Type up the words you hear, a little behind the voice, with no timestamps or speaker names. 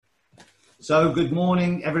So good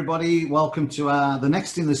morning, everybody. Welcome to the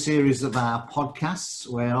next in the series of our podcasts,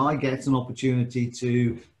 where I get an opportunity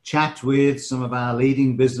to chat with some of our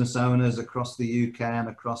leading business owners across the UK and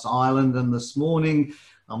across Ireland. And this morning,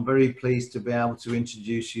 I'm very pleased to be able to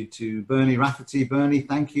introduce you to Bernie Rafferty. Bernie,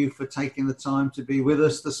 thank you for taking the time to be with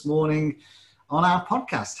us this morning on our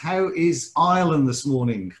podcast. How is Ireland this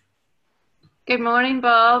morning? Good morning,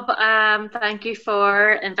 Bob. Thank you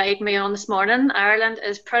for inviting me on this morning. Ireland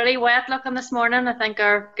is pretty wet looking this morning. I think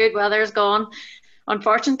our good weather is gone,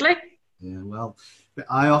 unfortunately. Yeah, well,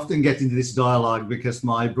 I often get into this dialogue because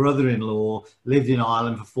my brother-in-law lived in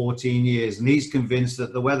Ireland for 14 years and he's convinced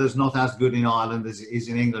that the weather's not as good in Ireland as it is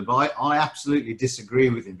in England. But I absolutely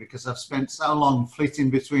disagree with him because I've spent so long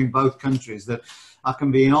flitting between both countries that I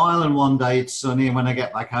can be in Ireland one day, it's sunny, and when I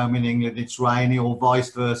get back home in England, it's rainy, or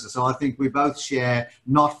vice versa. So I think we both share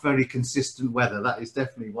not very consistent weather. That is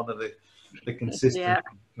definitely one of the consistent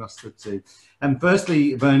across the two. And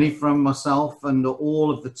firstly, Bernie, from myself and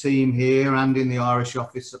all of the team here and in the Irish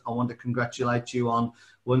office, I want to congratulate you on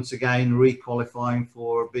once again requalifying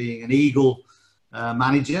for being an Eagle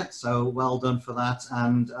manager. So well done for that.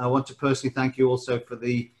 And I want to personally thank you also for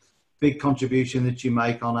the big contribution that you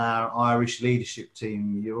make on our Irish leadership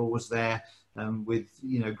team. You're always there with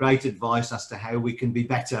great advice as to how we can be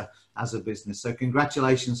better as a business. So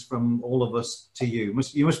congratulations from all of us to you.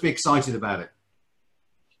 You must be excited about it.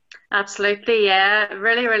 Absolutely, yeah.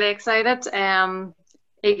 Really, really excited.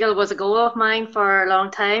 Eagle was a goal of mine for a long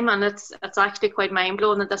time, and it's actually quite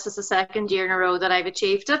mind-blowing that this is the second year in a row that I've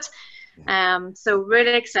achieved it. So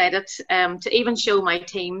really excited to even show my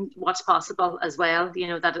team what's possible as well,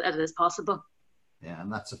 that it is possible. Yeah,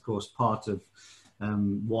 and that's of course part of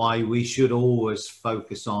why we should always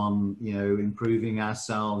focus on improving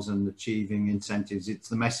ourselves and achieving incentives. It's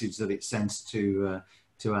the message that it sends to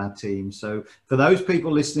our team. So for those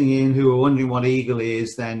people listening in who are wondering what Eagle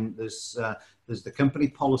is, then there's the company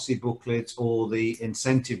policy booklet or the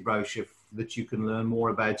incentive brochure that you can learn more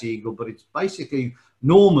about Eagle. But it's basically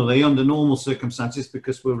normally, under normal circumstances,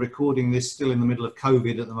 because we're recording this still in the middle of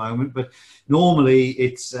COVID at the moment, but normally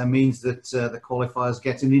it means that the qualifiers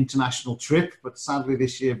get an international trip. But sadly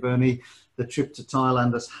this year, Bernie, the trip to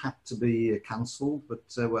Thailand has had to be cancelled. But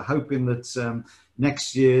we're hoping that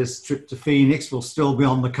next year's trip to Phoenix will still be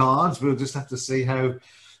on the cards. We'll just have to see how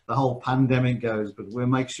the whole pandemic goes. But we'll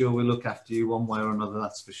make sure we look after you one way or another,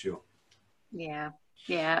 that's for sure.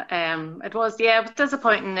 It was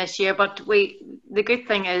disappointing this year, but the good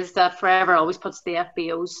thing is that Forever always puts the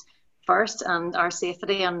FBOs first and our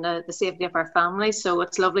safety and the safety of our families. So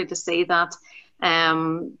it's lovely to see that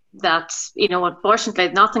unfortunately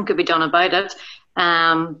nothing could be done about it.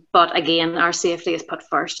 But again, our safety is put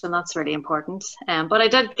first, and that's really important. But I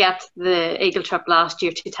did get the Eagle trip last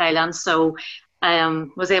year to Thailand, so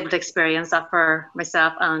was able to experience that for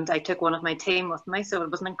myself, and I took one of my team with me, so it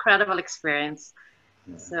was an incredible experience.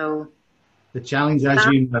 Yeah. So the challenge, as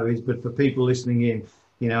you know, is, but for people listening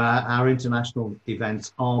in, our international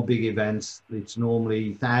events are big events. It's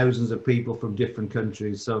normally thousands of people from different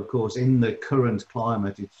countries. So of course, in the current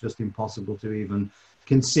climate, it's just impossible to even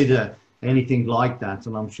consider anything like that.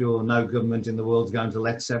 And I'm sure no government in the world is going to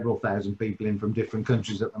let several thousand people in from different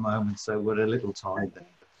countries at the moment. So we're a little tied there.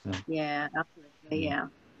 So. Yeah, absolutely. Yeah.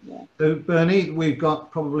 So Bernie, we've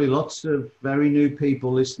got probably lots of very new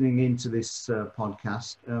people listening into this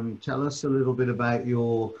podcast. Tell us a little bit about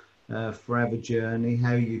your Forever journey,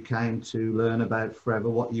 how you came to learn about Forever,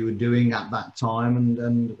 what you were doing at that time, and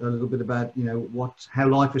a little bit about how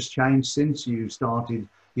life has changed since you started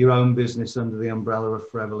your own business under the umbrella of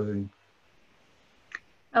Forever Living.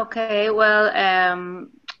 Okay, well,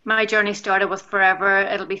 my journey started with Forever.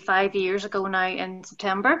 It'll be 5 years ago now in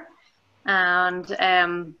September. And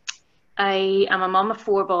I am a mum of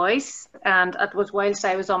 4 boys, and it was whilst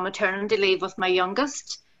I was on maternity leave with my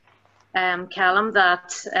youngest, Callum,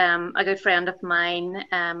 that a good friend of mine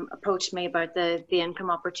approached me about the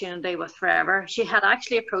income opportunity with Forever. She had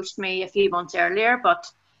actually approached me a few months earlier, but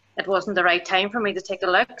it wasn't the right time for me to take a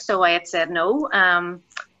look, so I had said no.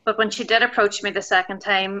 But when she did approach me the second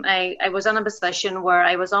time, I was in a position where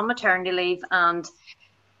I was on maternity leave, and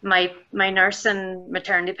my nursing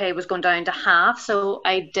maternity pay was going down to half, so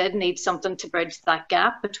I did need something to bridge that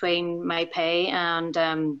gap between my pay and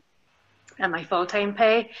my full-time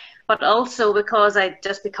pay. But also because I'd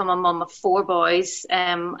just become a mum of 4 boys,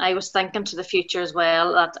 I was thinking to the future as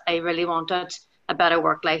well that I really wanted a better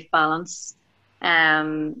work-life balance.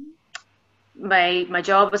 My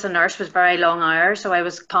job as a nurse was very long hours, so I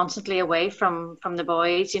was constantly away from the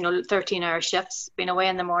boys, 13-hour shifts, being away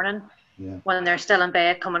in the morning, when they're still in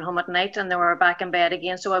bed, coming home at night, and they were back in bed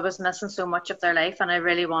again. So I was missing so much of their life, and I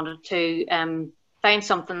really wanted to find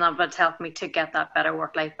something that would help me to get that better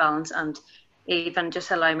work-life balance, and even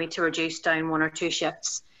just allow me to reduce down 1 or 2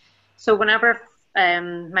 shifts. So whenever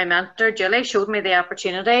my mentor Julie showed me the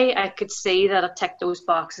opportunity, I could see that it ticked those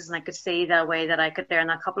boxes, and I could see the way that I could earn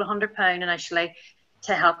a couple of £100 initially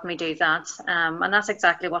to help me do that, and that's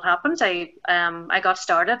exactly what happened. I got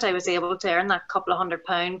started. I was able to earn that couple of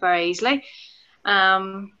 £100 very easily,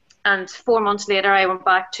 and 4 months later I went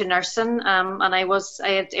back to nursing, and I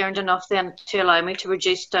had earned enough then to allow me to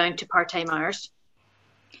reduce down to part-time hours.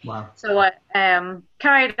 Wow. So I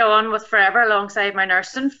carried on with Forever alongside my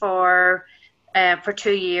nursing for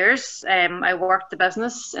 2 years. I worked the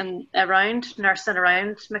business and nursing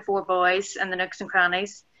around my 4 boys in the nooks and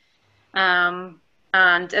crannies.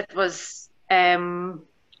 And it was June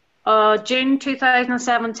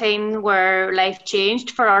 2017 where life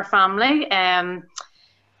changed for our family.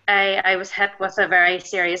 I was hit with a very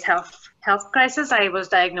serious health crisis. I was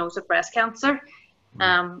diagnosed with breast cancer.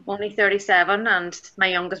 Only 37, and my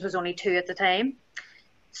youngest was only 2 at the time.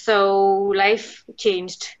 So life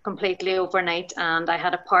changed completely overnight, and I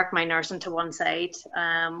had to park my nursing to one side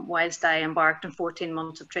whilst I embarked on 14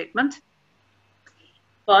 months of treatment.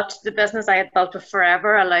 But the business I had built with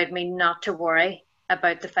Forever allowed me not to worry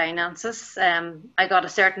about the finances. I got a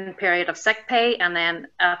certain period of sick pay, and then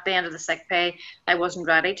at the end of the sick pay, I wasn't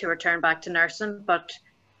ready to return back to nursing, but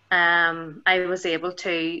I was able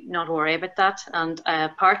to not worry about that, and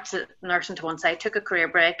parked nursing to one side, took a career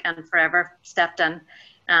break, and Forever stepped in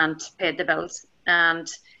and paid the bills. And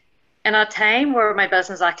in a time where my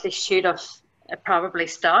business actually should have probably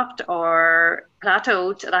stopped or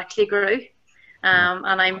plateaued, it actually grew.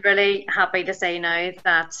 And I'm really happy to say now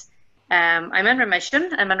that I'm in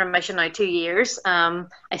remission. I'm in remission now 2 years. I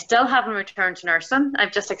still haven't returned to nursing.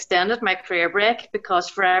 I've just extended my career break because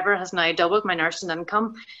Forever has now doubled my nursing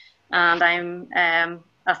income, and I'm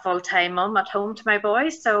a full-time mum at home to my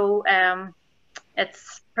boys. So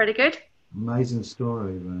it's pretty good. Amazing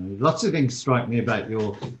story, man. Lots of things strike me about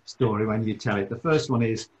your story when you tell it. The first one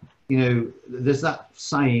is, you know, there's that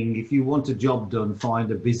saying, if you want a job done, find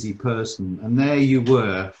a busy person. And there you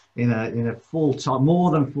were in a full-time,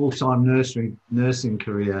 more than full-time nursing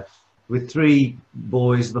career with 3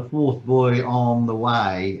 boys, the 4th boy on the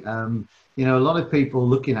way. You know, a lot of people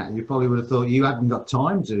looking at you probably would have thought you hadn't got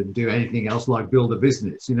time to do anything else like build a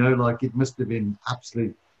business, you know, like it must have been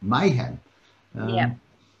absolute mayhem. Yeah.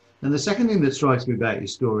 And the second thing that strikes me about your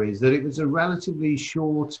story is that it was a relatively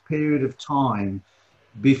short period of time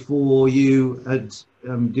before you had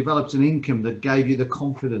developed an income that gave you the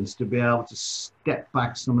confidence to be able to step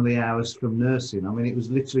back some of the hours from nursing. I mean, it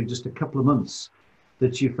was literally just a couple of months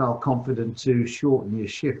that you felt confident to shorten your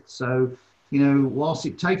shift. So, you know, whilst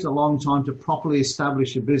it takes a long time to properly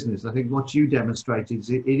establish a business, I think what you demonstrated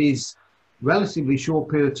is it is relatively short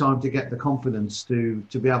period of time to get the confidence to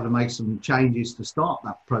be able to make some changes to start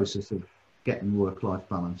that process of getting work-life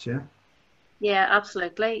balance. Yeah,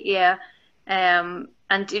 absolutely. Yeah. And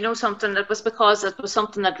you know something, it was because it was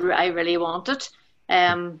something that I really wanted.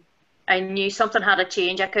 I knew something had to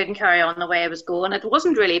change. I couldn't carry on the way I was going. It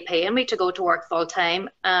wasn't really paying me to go to work full time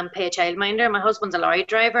and pay a childminder. My husband's a lorry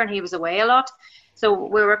driver and he was away a lot. So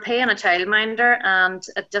we were paying a childminder and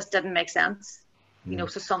it just didn't make sense. You know,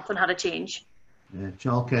 so something had to change. Yeah,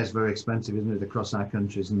 childcare is very expensive, isn't it, across our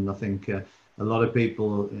countries? And I think a lot of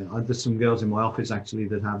people, you know, there's some girls in my office actually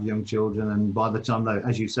that have young children, and by the time they,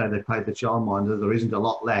 as you say, they pay the childminder, there isn't a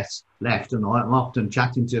lot less left. And I'm often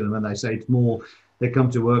chatting to them and they say it's more, they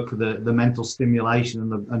come to work for the mental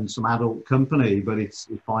stimulation and some adult company, but it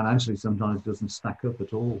financially sometimes doesn't stack up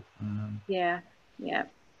at all. Yeah.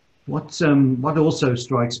 What also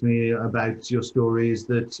strikes me about your story is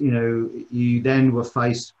that, you know, you then were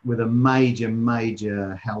faced with a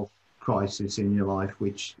major health crisis in your life,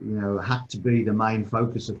 which, you know, had to be the main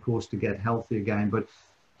focus, of course, to get healthy again, but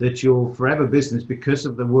that your Forever business, because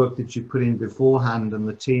of the work that you put in beforehand and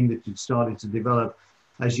the team that you'd started to develop,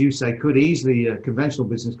 as you say, could easily, a conventional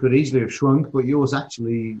business could easily have shrunk, but yours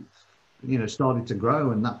actually, you know, started to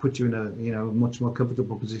grow, and that put you in a, you know, much more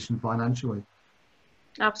comfortable position financially.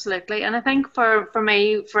 Absolutely. And I think for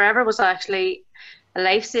me, Forever was actually a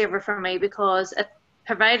lifesaver for me because it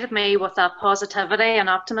provided me with that positivity and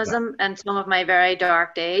optimism in some of my very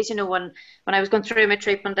dark days. You know, when I was going through my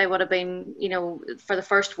treatment, I would have been, you know, for the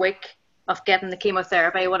first week of getting the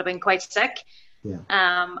chemotherapy, I would have been quite sick. Yeah.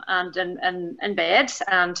 And in bed.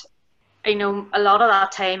 And, you know, a lot of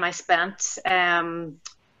that time I spent,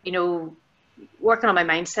 you know, working on my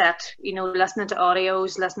mindset, you know, listening to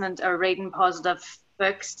audios, listening to or reading positive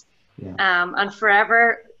books. Yeah. And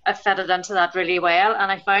Forever I fitted into that really well,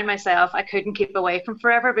 and I found myself I couldn't keep away from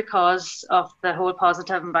Forever because of the whole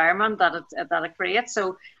positive environment that it creates.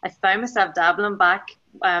 So I found myself dabbling back,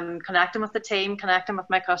 connecting with the team, connecting with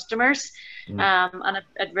my customers, and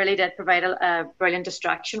it really did provide a brilliant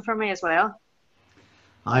distraction for me as well.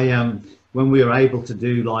 When we were able to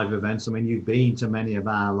do live events, I mean, you've been to many of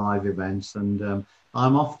our live events, and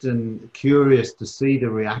I'm often curious to see the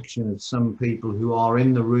reaction of some people who are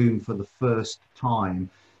in the room for the first time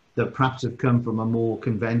that perhaps have come from a more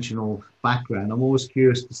conventional background. I'm always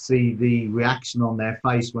curious to see the reaction on their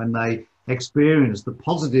face when they experience the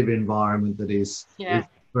positive environment that is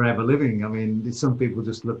Forever Living. I mean, some people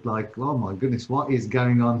just look like, oh my goodness, what is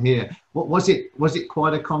going on here? What was it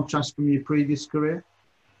quite a contrast from your previous career?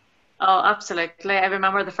 Oh, absolutely. I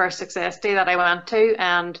remember the first Success Day that I went to,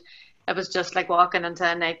 and it was just like walking into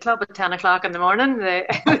a nightclub at 10 o'clock in the morning.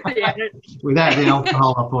 Without the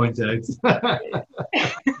alcohol, I point out.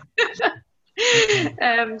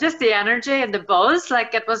 Just the energy and the buzz,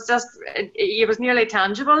 like it was just, it was nearly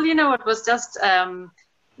tangible, you know. It was just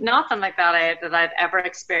nothing like that I'd ever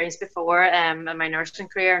experienced before in my nursing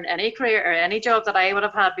career, and any career or any job that I would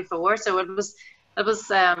have had before. So it was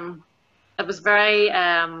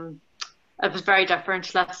very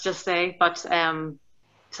different, let's just say, but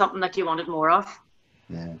something that you wanted more of.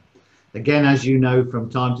 Yeah. Again, as you know, from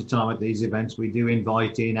time to time at these events, we do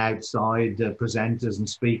invite in outside presenters and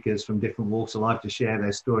speakers from different walks of life to share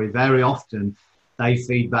their story. Very often they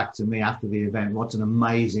feed back to me after the event what an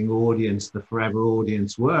amazing audience the Forever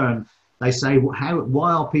audience were, and they say,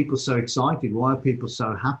 why are people so excited? Why are people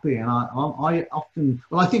so happy? And I often,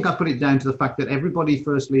 well, I think I put it down to the fact that everybody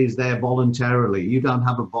firstly is there voluntarily. You don't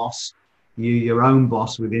have a boss. You're your own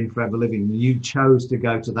boss within Forever Living. You chose to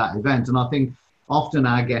go to that event. And I think often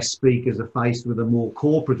our guest speakers are faced with a more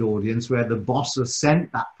corporate audience where the boss has sent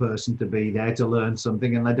that person to be there to learn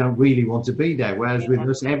something, and they don't really want to be there. Whereas with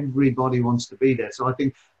us, everybody wants to be there. So I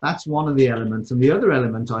think that's one of the elements. And the other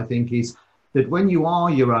element, I think, is that when you are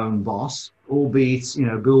your own boss, albeit, you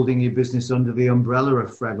know, building your business under the umbrella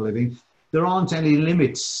of Forever Living, there aren't any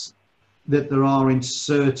limits that there are in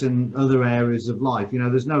certain other areas of life. You know,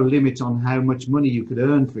 there's no limit on how much money you could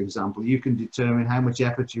earn, for example. You can determine how much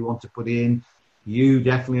effort you want to put in. You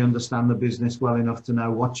definitely understand the business well enough to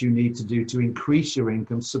know what you need to do to increase your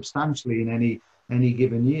income substantially in any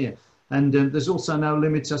given year. And there's also no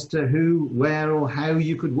limits as to who, where, or how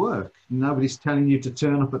you could work. Nobody's telling you to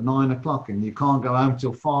turn up at 9 o'clock and you can't go home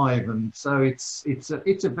till 5. And so it's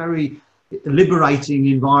a very liberating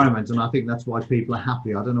environment, and I think that's why people are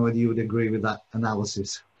happy. I don't know whether you would agree with that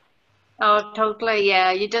analysis. Oh, totally.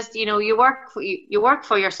 Yeah, you just, you know, you work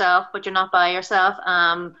for yourself, but you're not by yourself.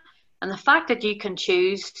 And the fact that you can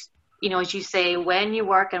choose, you know, as you say, when you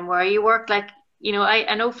work and where you work, like, you know,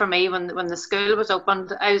 I know for me, when the school was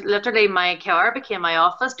opened, literally my car became my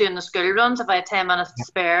office doing the school runs. If I had 10 minutes to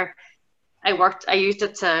spare, I used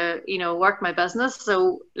it to, you know, work my business.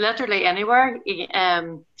 So literally anywhere,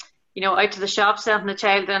 you know, out to the shop, sending the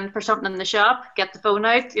child in for something in the shop, get the phone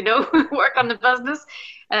out, you know, work on the business.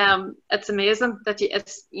 It's amazing that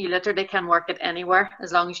you literally can work it anywhere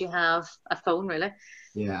as long as you have a phone, really.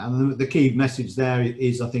 Yeah, and the key message there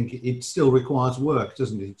is, I think it still requires work,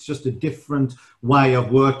 doesn't it? It's just a different way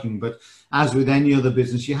of working. But as with any other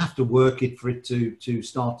business, you have to work it for it to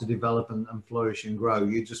start to develop and flourish and grow.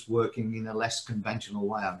 You're just working in a less conventional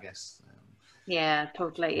way, I guess. Yeah,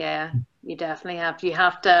 totally. Yeah, you definitely have to. You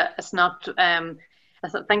have to. It's not. I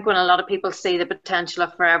think when a lot of people see the potential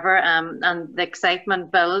of Forever, and the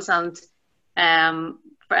excitement builds, and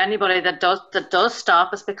for anybody that does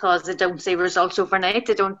stop, it's because they don't see results overnight.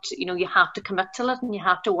 They don't. You know, you have to commit to it, and you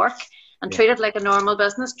have to work and treat it like a normal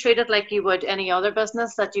business. Treat it like you would any other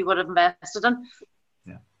business that you would have invested in.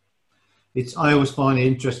 Yeah, I always find it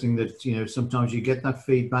interesting that, you know, sometimes you get that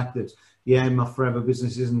feedback that, yeah, my Forever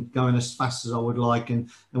business isn't going as fast as I would like. And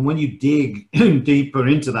when you dig deeper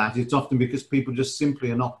into that, it's often because people just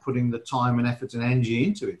simply are not putting the time and effort and energy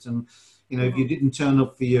into it. And, you know, if you didn't turn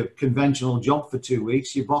up for your conventional job for 2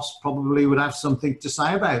 weeks, your boss probably would have something to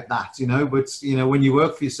say about that, you know. But, you know, when you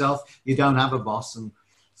work for yourself, you don't have a boss. And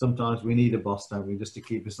sometimes we need a boss, don't we, just to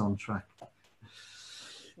keep us on track.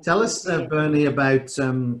 Tell us, Bernie, about...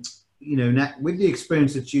 you know, now, with the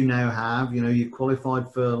experience that you now have, you know, you've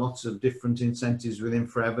qualified for lots of different incentives within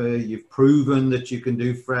Forever. You've proven that you can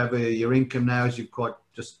do Forever. Your income now, as you've quite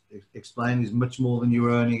just explained, is much more than you were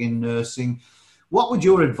earning in nursing. What would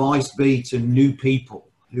your advice be to new people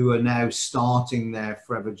who are now starting their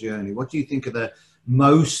Forever journey? What do you think are the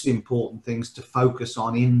most important things to focus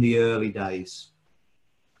on in the early days?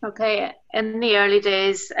 Okay, in the early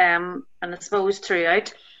days, and I suppose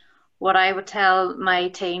throughout, what I would tell my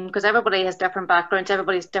team, because everybody has different backgrounds,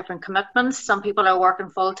 everybody's different commitments. Some people are working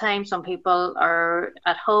full time, some people are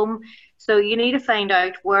at home. So you need to find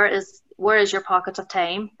out where is your pockets of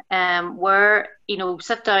time, where, you know,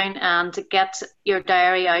 sit down and get your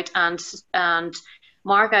diary out and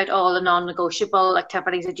mark out all the non-negotiable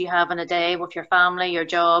activities that you have in a day with your family, your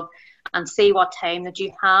job, and see what time that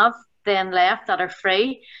you have then left that are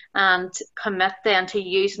free, and commit then to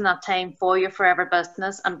using that time for your forever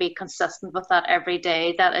business and be consistent with that every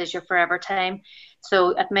day. That is your forever time. So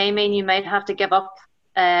it may mean you might have to give up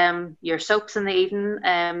your soaps in the evening.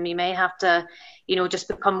 You may have to, you know, just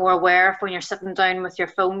become more aware of when you're sitting down with your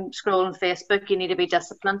phone scrolling Facebook. You need to be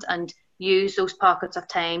disciplined and use those pockets of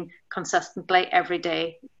time consistently every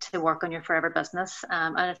day to work on your forever business.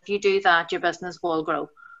 And if you do that, your business will grow.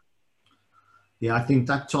 Yeah, I think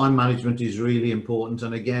that time management is really important.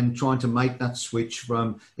 And again, trying to make that switch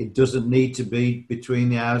from, it doesn't need to be between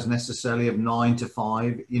the hours necessarily of 9 to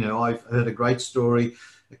 5. You know, I've heard a great story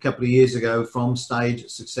a couple of years ago from Stage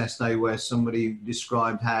Success Day where somebody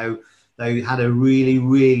described how they had a really,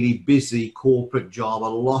 really busy corporate job, a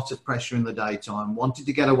lot of pressure in the daytime, wanted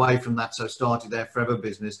to get away from that, so started their forever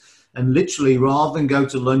business. And literally, rather than go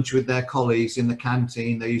to lunch with their colleagues in the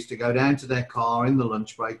canteen, they used to go down to their car in the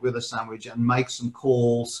lunch break with a sandwich and make some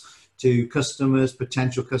calls to customers,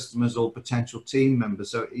 potential customers, or potential team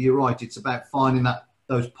members. So you're right, it's about finding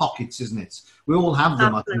those pockets, isn't it? We all have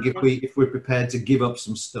them. Absolutely. I think if we're prepared to give up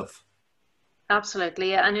some stuff.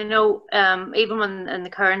 Absolutely, yeah. And you know, even when in the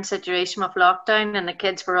current situation of lockdown and the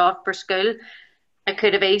kids were off for school, I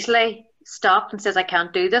could have easily stopped and says I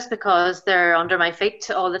can't do this because they're under my feet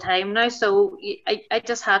all the time now. So I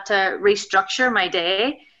just had to restructure my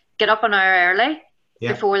day, get up an hour early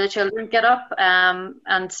before the children get up,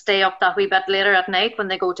 and stay up that wee bit later at night when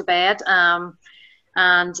they go to bed,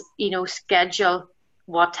 and you know, schedule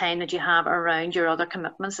what time that you have around your other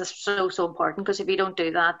commitments is so important, because if you don't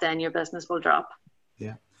do that, then your business will drop.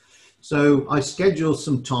 Yeah. So I scheduled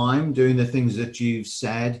some time doing the things that you've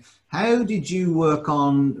said. How did you work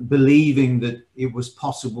on believing that it was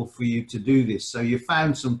possible for you to do this? So you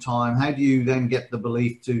found some time. How do you then get the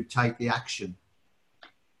belief to take the action?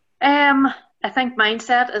 I think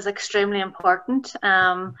mindset is extremely important.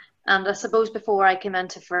 And I suppose before I came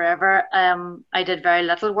into Forever, I did very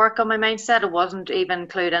little work on my mindset. It wasn't even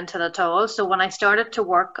clued into it at all. So when I started to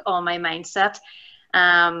work on my mindset,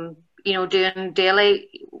 you know, doing daily,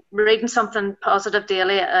 reading something positive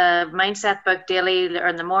daily, a mindset book daily, or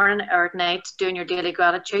in the morning or at night, doing your daily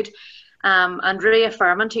gratitude, and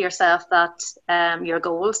reaffirming to yourself that your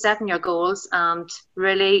goals, setting your goals, and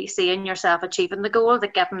really seeing yourself achieving the goal,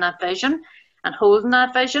 that getting that vision and holding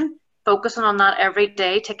that vision, focusing on that every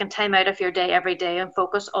day, taking time out of your day every day and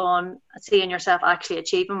focus on seeing yourself actually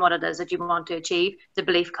achieving what it is that you want to achieve. The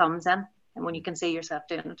belief comes in, and when you can see yourself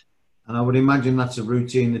doing it. And I would imagine that's a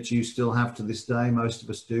routine that you still have to this day. Most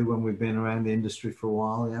of us do when we've been around the industry for a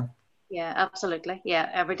while, yeah? Yeah, absolutely. Yeah,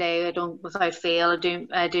 every day I don't, without fail,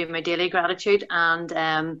 I do my daily gratitude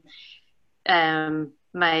and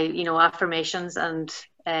my, you know, affirmations and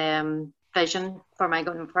vision for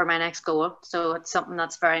my next goal. So it's something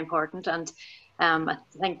that's very important, and I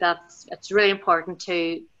think it's really important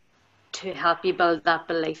to help you build that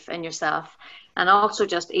belief in yourself, and also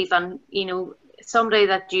just even, you know, somebody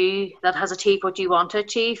that has achieved what you want to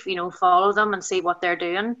achieve, you know, follow them and see what they're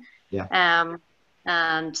doing. Yeah.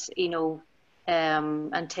 And you know,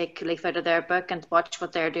 and take a leaf out of their book and watch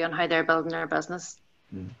what they're doing, how they're building their business.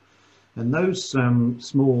 Yeah. And those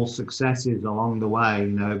small successes along the way, you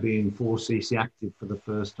know, being 4cc active for the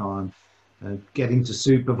first time, getting to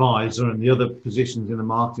supervisor and the other positions in the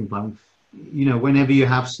marketing plan, you know, whenever you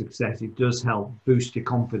have success, it does help boost your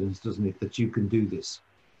confidence, doesn't it, that you can do this?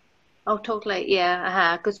 Oh, totally.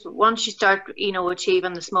 Yeah. Because once you start, you know,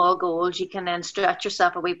 achieving the small goals, you can then stretch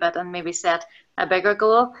yourself a wee bit and maybe set a bigger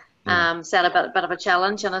goal, set a bit of a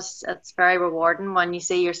challenge. And it's very rewarding when you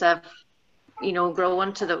see yourself, you know,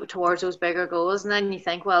 growing towards those bigger goals. And then you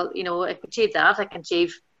think, well, you know, if I achieve that, I can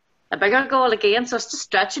achieve a bigger goal again. So it's just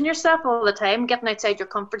stretching yourself all the time, getting outside your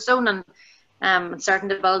comfort zone, and starting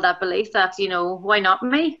to build that belief that, you know, why not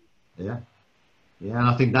me? Yeah. Yeah, and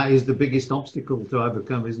I think that is the biggest obstacle to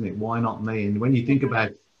overcome, isn't it? Why not me? And when you think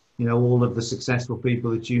about, you know, all of the successful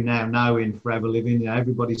people that you now know in Forever Living, you know,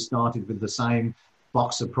 everybody started with the same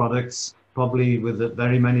box of products, probably with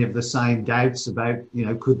very many of the same doubts about, you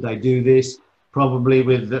know, could they do this? Probably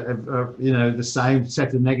with, you know, the same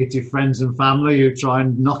set of negative friends and family who try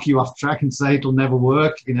and knock you off track and say it'll never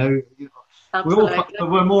work, you know.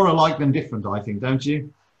 We're more alike than different, I think, don't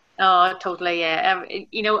you? Oh, totally, yeah.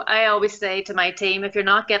 You know, I always say to my team, if you're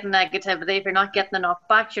not getting negativity, if you're not getting enough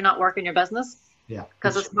back, you're not working your business Yeah,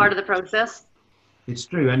 because it's part of the process. it's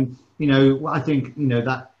true. And, I think,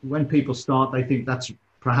 that when people start, they think that's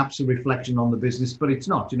perhaps a reflection on the business, but it's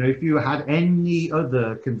not. If you had any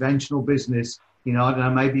other conventional business, I don't know,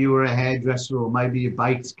 maybe you were a hairdresser or maybe you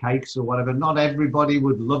baked cakes or whatever, not everybody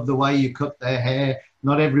would love the way you cut their hair.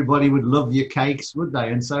 Not everybody would love your cakes, would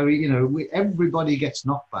they? And so, everybody gets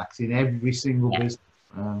knockbacks in every single Yeah,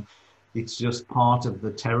 business. It's just part of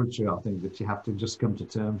the territory, I think, that you have to just come to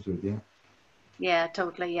terms with. Yeah. yeah,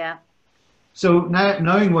 totally, yeah. So now,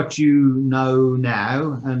 knowing what you know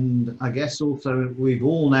now, and I guess also we've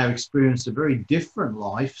all now experienced a very different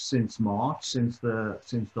life since March, since the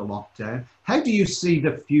lockdown. How do you see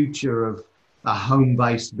the future of a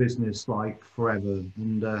home-based business like Forever,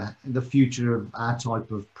 and the future of our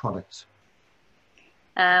type of product?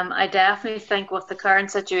 I definitely think with the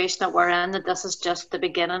current situation that we're in, that this is just the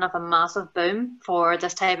beginning of a massive boom for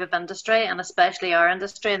this type of industry, and especially our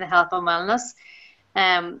industry in the health and wellness.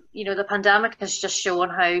 You know, the pandemic has just shown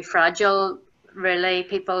how fragile really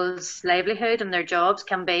people's livelihood and their jobs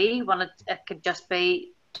can be when it could just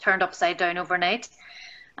be turned upside down overnight.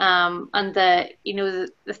 And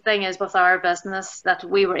the thing is with our business that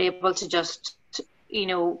we were able to just, you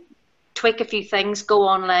know, tweak a few things, go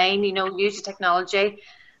online, use the technology.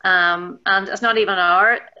 And it's not even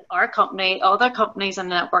our company, other companies in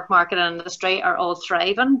the network marketing industry are all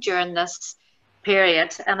thriving during this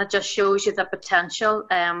period. And it just shows you the potential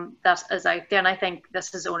that is out there. And I think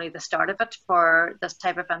this is only the start of it for this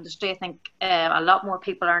type of industry. I think a lot more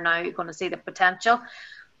people are now going to see the potential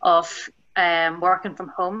of working from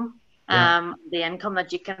home, Yeah. the income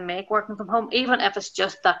that you can make working from home, even if it's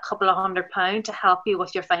just that couple of £100 to help you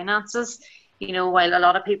with your finances. While a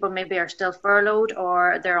lot of people maybe are still furloughed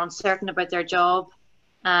or they're uncertain about their job,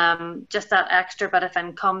 just that extra bit of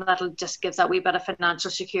income that'll just gives that wee bit of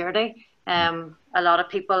financial security. A lot of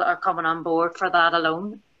people are coming on board for that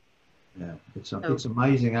alone. Yeah, it's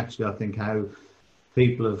amazing actually. I think how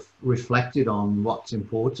people have reflected on what's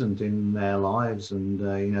important in their lives, and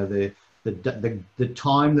the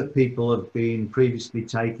time that people have been previously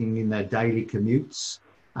taking in their daily commutes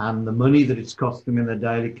and the money that it's cost them in their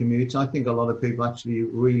daily commutes. I think a lot of people actually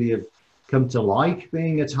really have come to like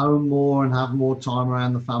being at home more and have more time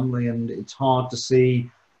around the family. And it's hard to see,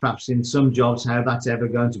 perhaps in some jobs, how that's ever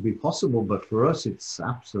going to be possible. But for us, it's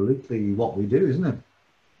absolutely what we do, isn't it?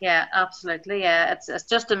 Yeah, absolutely. Yeah, it's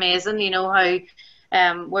just amazing, how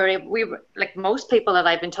we like most people that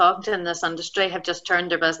I've been talking to in this industry have just turned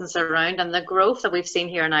their business around, and the growth that we've seen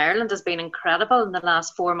here in Ireland has been incredible in the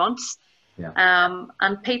last 4 months. Yeah.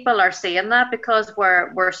 And people are seeing that because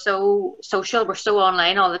we're so social, we're so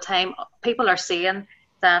online all the time. People are seeing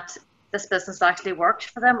that this business actually works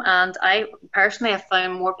for them, and I personally have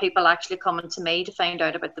found more people actually coming to me to find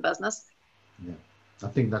out about the business. Yeah, I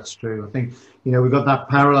think that's true. I think, we've got that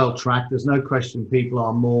parallel track. There's no question people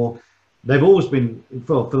are more, they've always been,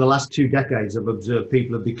 for the last 2 decades, I've observed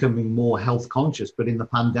people are becoming more health conscious. But in the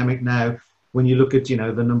pandemic now, when you look at, the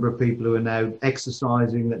number of people who are now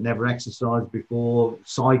exercising that never exercised before,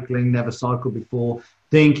 cycling, never cycled before,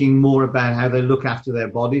 thinking more about how they look after their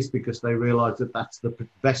bodies because they realize that that's the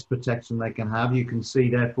best protection they can have. You can see,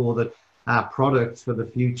 therefore, that our product for the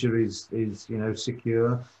future is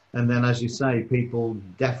secure. And then, as you say, people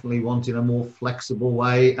definitely wanting a more flexible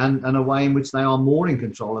way and a way in which they are more in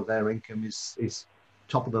control of their income is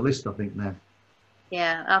top of the list, I think, now.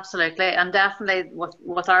 Yeah, absolutely. And definitely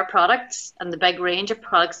with our products and the big range of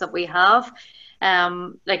products that we have,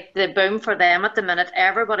 like the boom for them at the minute,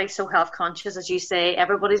 everybody's so health conscious, as you say.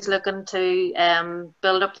 Everybody's looking to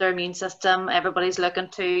build up their immune system. Everybody's looking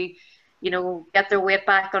to, get their weight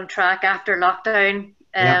back on track after lockdown.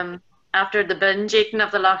 Yeah. After the binge eating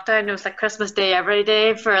of the lockdown, it was like Christmas Day every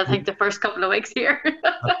day for I think the first couple of weeks here.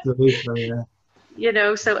 Absolutely,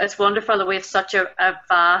 yeah. So it's wonderful that we have such a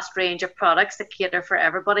vast range of products to cater for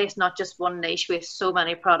everybody. It's not just one niche. We have so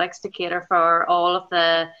many products to cater for all of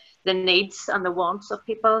the needs and the wants of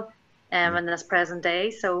people in this present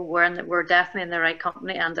day. So we're definitely in the right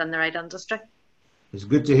company and in the right industry. It's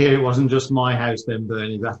good to hear it wasn't just my house then,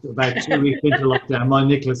 Bernie. About 2 weeks into lockdown, my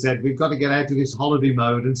Nicola said, we've got to get out of this holiday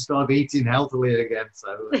mode and start eating healthily again.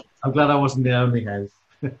 So I'm glad I wasn't the only house.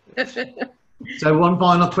 So one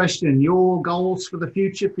final question, your goals for the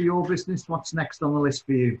future for your business, what's next on the list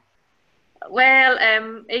for you?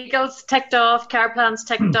 Well, Eagles ticked off, car plans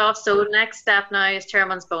ticked off. So next step now is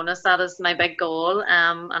chairman's bonus. That is my big goal,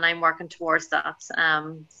 and I'm working towards that.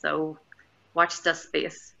 So watch this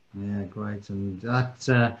space. Yeah, great. And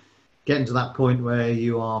that getting to that point where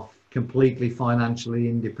you are completely financially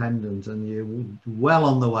independent, and you're well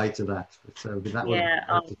on the way to that. So that would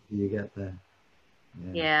Yeah. you get there.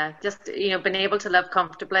 Yeah. Just, being able to live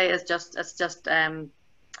comfortably is just it's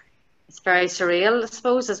very surreal, I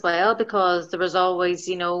suppose, as well, because there was always,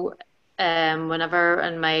 whenever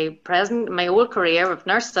in my old career of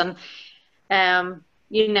nursing,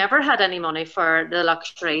 you never had any money for the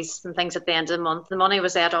luxuries and things at the end of the month. The money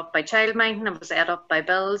was ate up by childminding, it was ate up by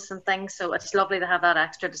bills and things. So it's lovely to have that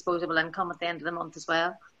extra disposable income at the end of the month as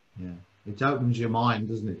well. Yeah, it opens your mind,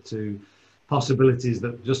 doesn't it, to possibilities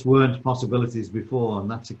that just weren't possibilities before,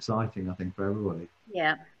 and that's exciting, I think, for everybody.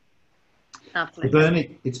 Yeah, absolutely. Well,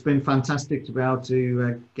 Bernie, it's been fantastic to be able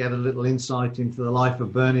to get a little insight into the life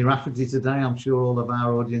of Bernie Rafferty today. I'm sure all of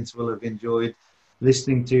our audience will have enjoyed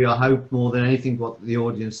listening to you. I hope more than anything what the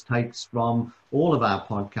audience takes from all of our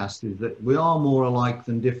podcasts is that we are more alike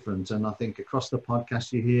than different. And I think across the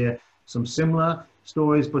podcast you hear some similar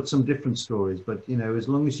stories, but some different stories. But, as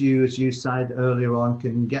long as you said earlier on,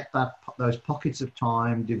 can get those pockets of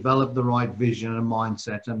time, develop the right vision and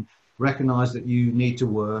mindset, and recognize that you need to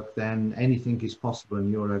work, then anything is possible.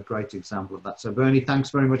 And you're a great example of that. So Bernie,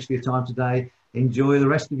 thanks very much for your time today. Enjoy the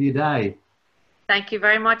rest of your day. Thank you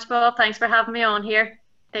very much, Bob. Thanks for having me on here.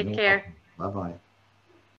 Take care. Bye-bye.